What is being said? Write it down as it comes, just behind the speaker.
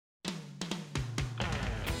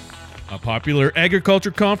A popular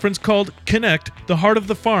agriculture conference called Connect, the Heart of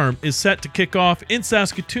the Farm, is set to kick off in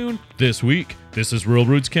Saskatoon this week. This is Rural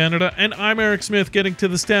Roots Canada, and I'm Eric Smith, getting to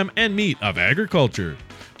the stem and meat of agriculture.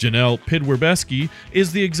 Janelle Pidwerbeski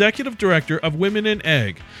is the executive director of Women in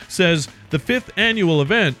Ag, says the 5th annual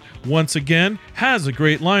event, once again, has a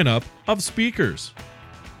great lineup of speakers.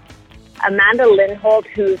 Amanda Lindholt,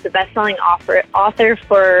 who's the best-selling author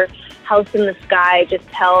for House in the Sky, just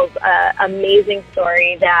tells an amazing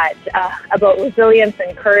story about resilience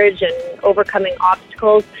and courage and overcoming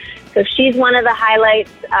obstacles. So she's one of the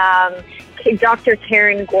highlights. Dr.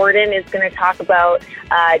 Karen Gordon is going to talk about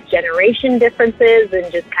generation differences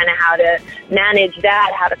and just kind of how to manage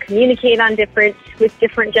that, how to communicate with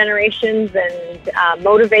different generations and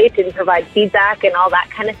motivate and provide feedback and all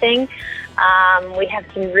that kind of thing. We have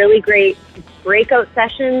some really great breakout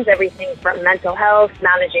sessions, everything from mental health,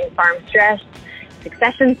 managing farm stress,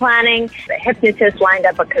 succession planning. The hypnotist lined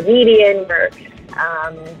up a comedian. We're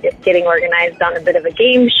just getting organized on a bit of a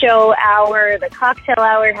game show hour. The cocktail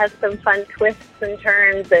hour has some fun twists and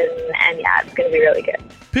turns, and yeah, it's going to be really good.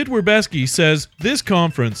 Pidwerbeski says this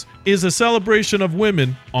conference is a celebration of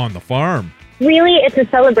women on the farm. Really, it's a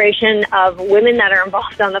celebration of women that are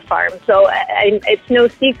involved on the farm. So it's no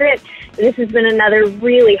secret, this has been another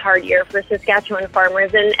really hard year for Saskatchewan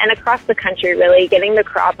farmers and across the country, really, getting the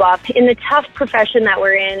crop off in the tough profession that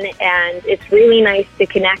we're in. And it's really nice to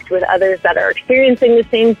connect with others that are experiencing the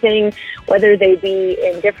same thing, whether they be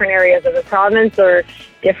in different areas of the province or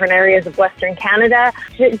different areas of Western Canada,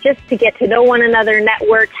 just to get to know one another,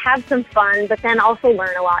 network, have some fun, but then also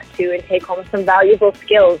learn a lot too and take home some valuable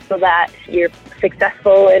skills so that you're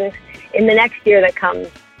successful in the next year that comes.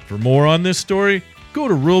 For more on this story, go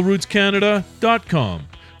to ruralrootscanada.com.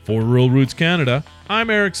 For Rural Roots Canada,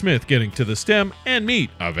 I'm Eric Smith, getting to the stem and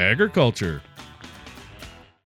meat of agriculture.